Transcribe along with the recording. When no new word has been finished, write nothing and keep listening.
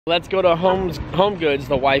Let's go to HomeGoods,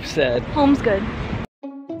 the wife said. Home's good.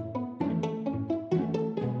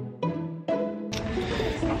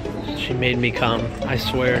 She made me come, I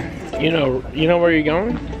swear. You know where you're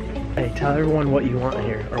going? Hey, tell everyone what you want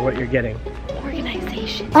here, or what you're getting.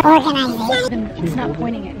 Organization. Organization. It's not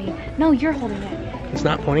pointing at me. No, you're holding it. It's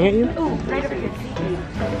not pointing at you? Oh, right over here.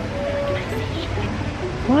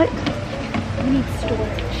 What? We need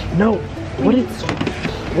storage. No. What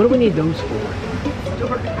do we need those for?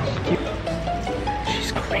 Storage.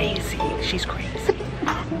 She's crazy. She's crazy.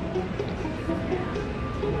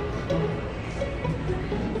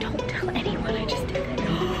 Don't tell anyone I just did it.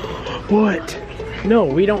 What? No,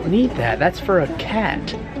 we don't need that. That's for a cat.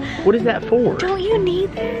 What is that for? Don't you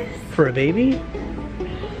need this? For a baby?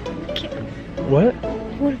 What?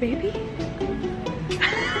 You want a baby?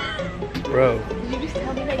 Bro. Did you just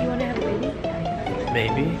tell me that you want to have a baby?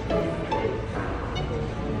 Maybe.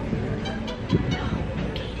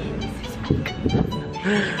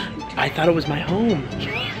 I thought it was my home.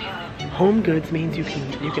 HomeGoods means you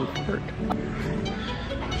can flirt.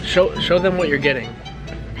 Show them what you're getting.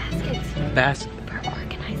 Baskets. For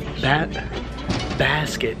organization.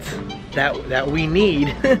 Baskets that we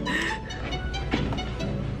need.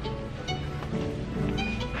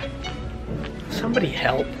 Somebody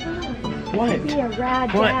help. What? You could be a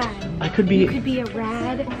rad What? dad. I could be. You could be a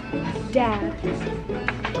rad dad.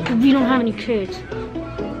 We don't have any kids.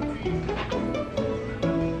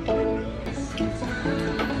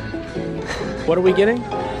 What are we getting?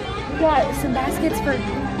 We got some baskets for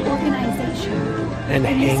organization. And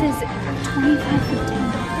this is 25 for 10.